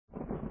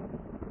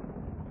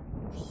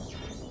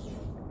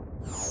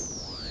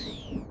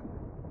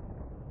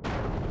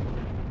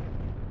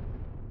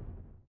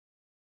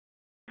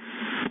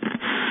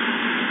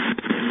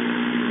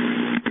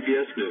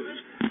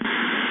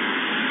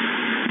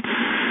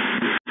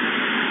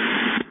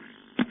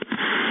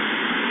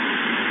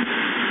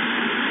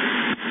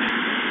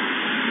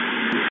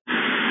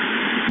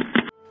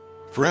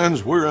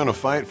Friends, we're in a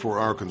fight for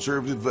our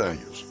conservative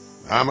values.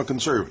 I'm a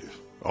conservative.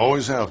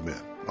 Always have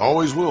been.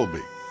 Always will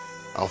be.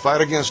 I'll fight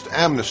against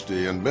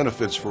amnesty and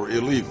benefits for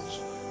illegals.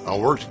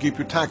 I'll work to keep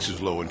your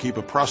taxes low and keep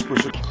a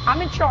prosperous...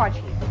 I'm in charge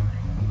here.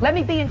 Let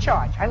me be in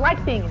charge. I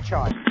like being in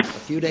charge. A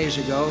few days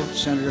ago,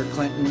 Senator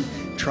Clinton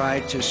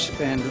tried to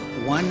spend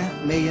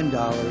 $1 million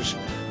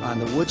on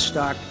the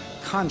Woodstock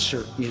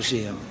Concert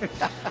Museum.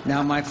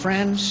 Now, my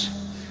friends,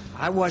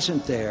 I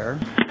wasn't there.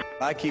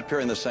 I keep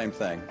hearing the same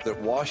thing, that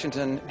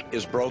Washington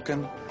is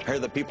broken. I hear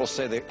that people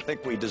say they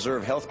think we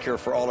deserve health care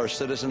for all our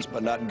citizens,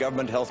 but not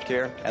government health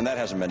care, and that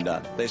hasn't been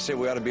done. They say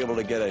we ought to be able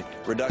to get a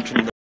reduction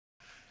in the...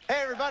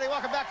 Hey, everybody,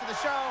 welcome back to the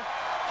show.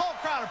 Whole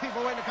crowd of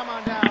people waiting to come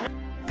on down.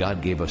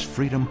 God gave us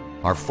freedom.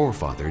 Our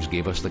forefathers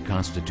gave us the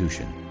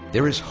Constitution.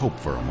 There is hope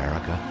for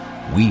America.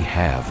 We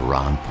have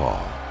Ron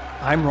Paul.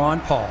 I'm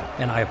Ron Paul,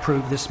 and I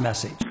approve this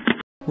message.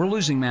 We're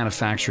losing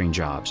manufacturing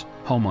jobs.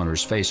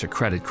 Homeowners face a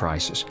credit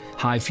crisis.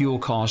 High fuel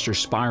costs are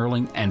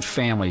spiraling, and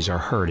families are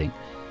hurting.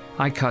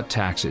 I cut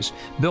taxes,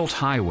 built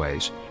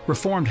highways,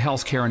 reformed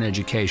health care and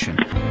education.